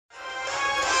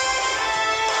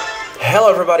Hello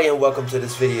everybody and welcome to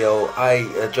this video.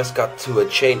 I just got to a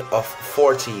chain of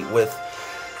 40 with,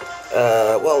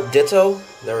 well, Ditto.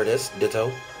 There it is, Ditto.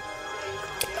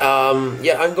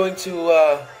 Yeah, I'm going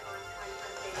to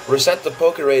reset the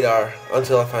Pokéradar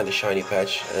until I find a shiny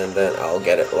patch, and then I'll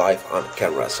get it live on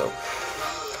camera. So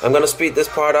I'm gonna speed this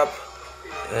part up,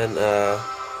 and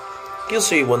you'll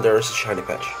see when there is a shiny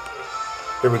patch.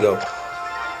 Here we go.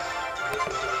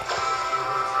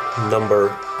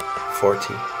 Number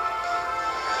 40.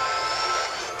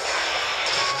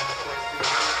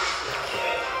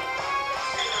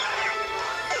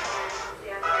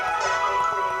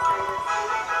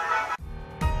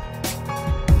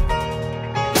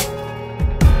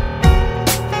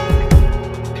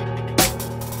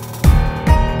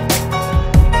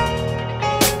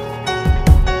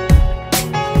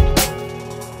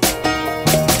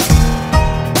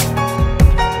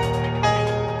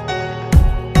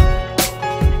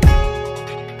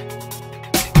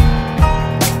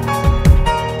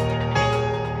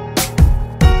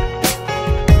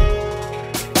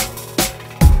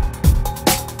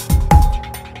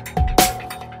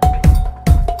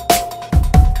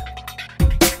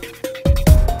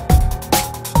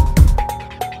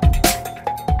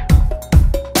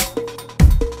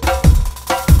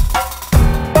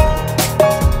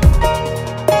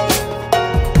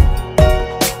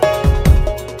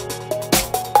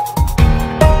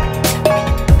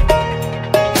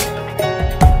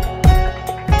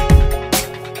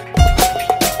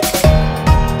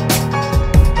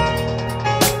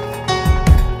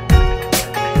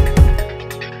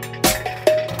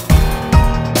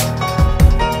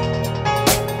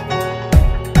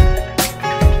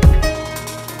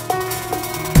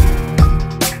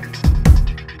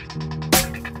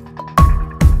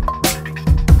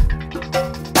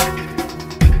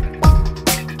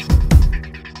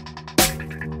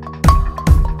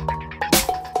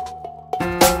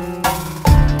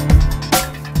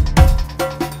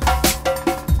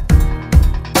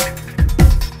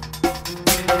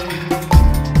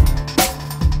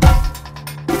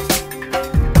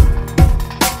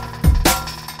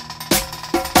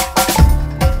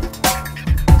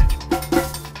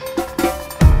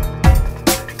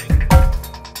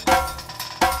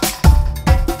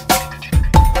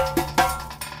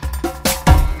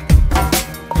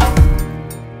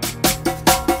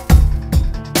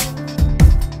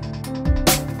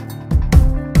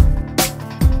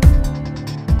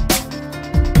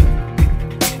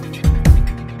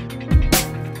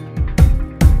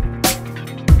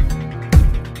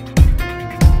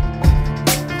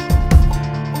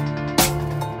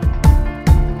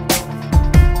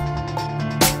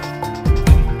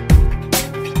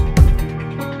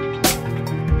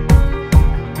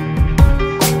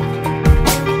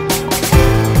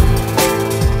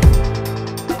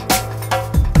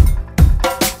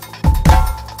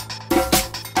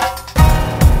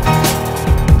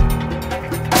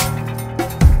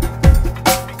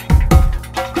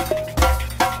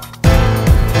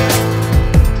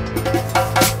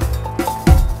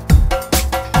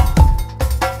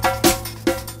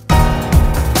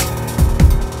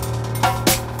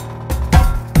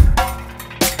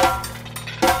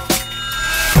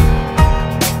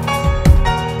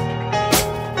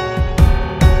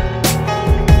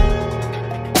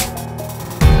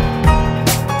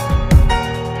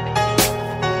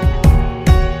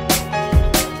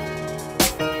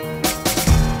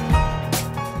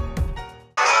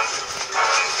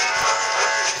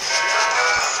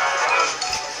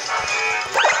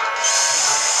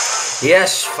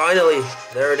 Yes, finally,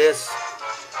 there it is.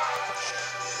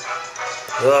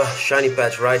 Shiny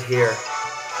patch right here.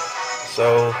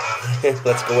 So,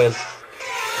 let's go in.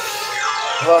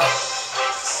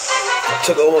 It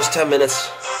took almost 10 minutes.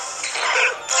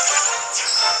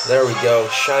 There we go,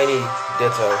 shiny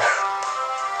Ditto.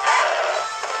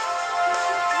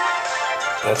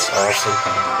 That's awesome.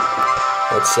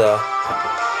 Let's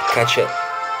catch it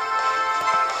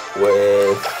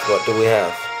with, what do we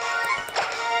have?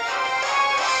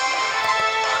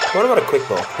 What about a quick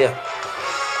ball? Yeah.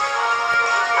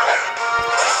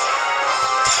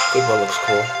 Quick ball looks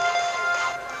cool.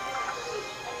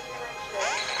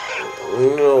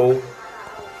 No.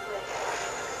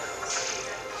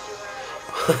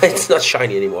 It's not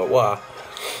shiny anymore. Wow.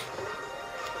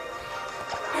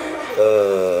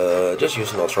 Just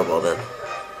use an Ultra Ball then.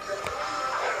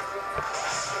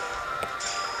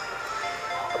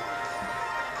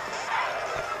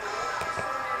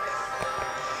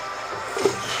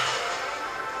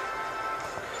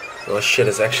 Oh shit,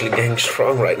 it's actually getting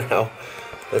strong right now.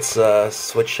 Let's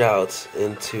switch out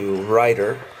into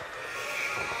Rider.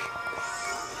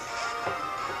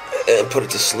 and put it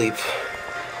to sleep.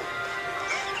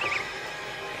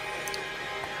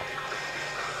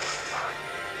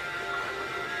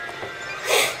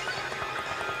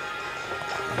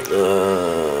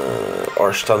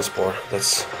 Or Stunspore.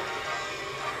 That's.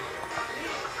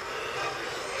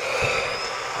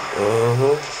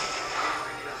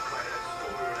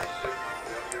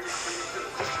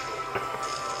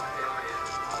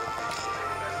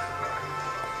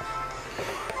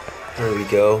 There we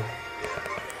go.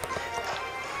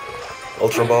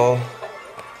 Ultra Ball.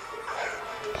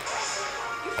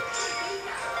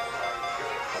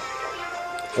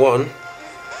 One.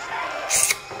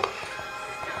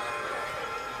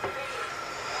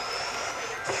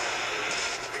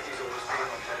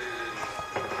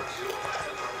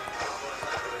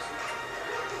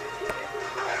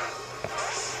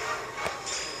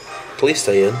 Please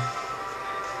stay in.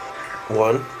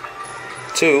 1,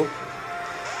 2.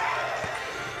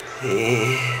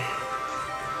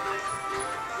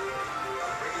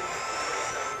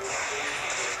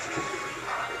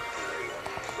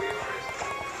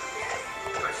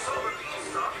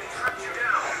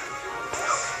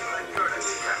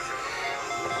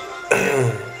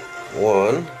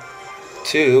 One,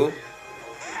 two.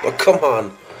 Oh, come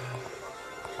on.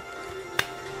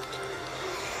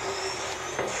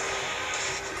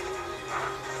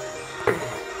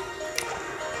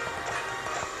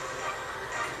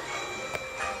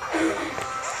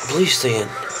 Please stay in.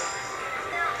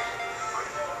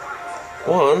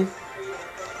 1,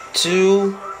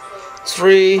 2,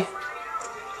 3.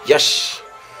 Yes!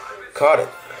 Caught it.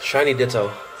 Shiny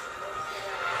Ditto.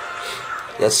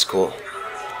 That's cool.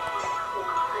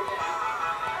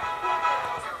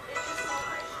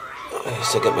 I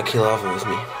still got my Kilava with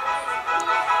me.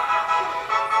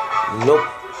 Nope.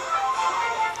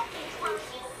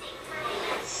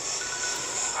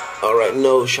 Alright,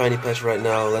 no shiny patch right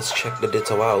now. Let's check the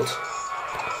Ditto out.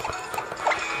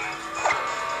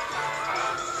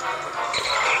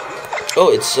 Oh,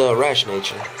 it's Rash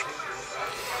Nature.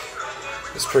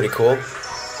 It's pretty cool.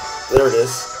 There it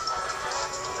is.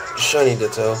 Shiny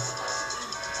Ditto.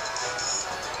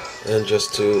 And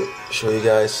just to show you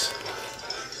guys,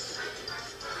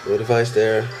 the device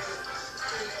there.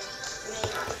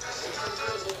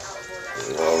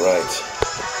 Alright.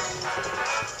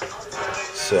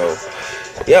 So,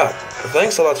 yeah,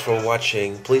 thanks a lot for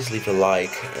watching. Please leave a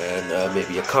like and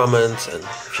maybe a comment, and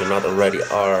if you're not already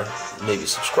maybe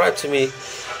subscribe to me,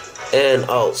 and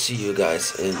I'll see you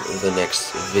guys in the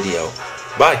next video.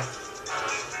 Bye!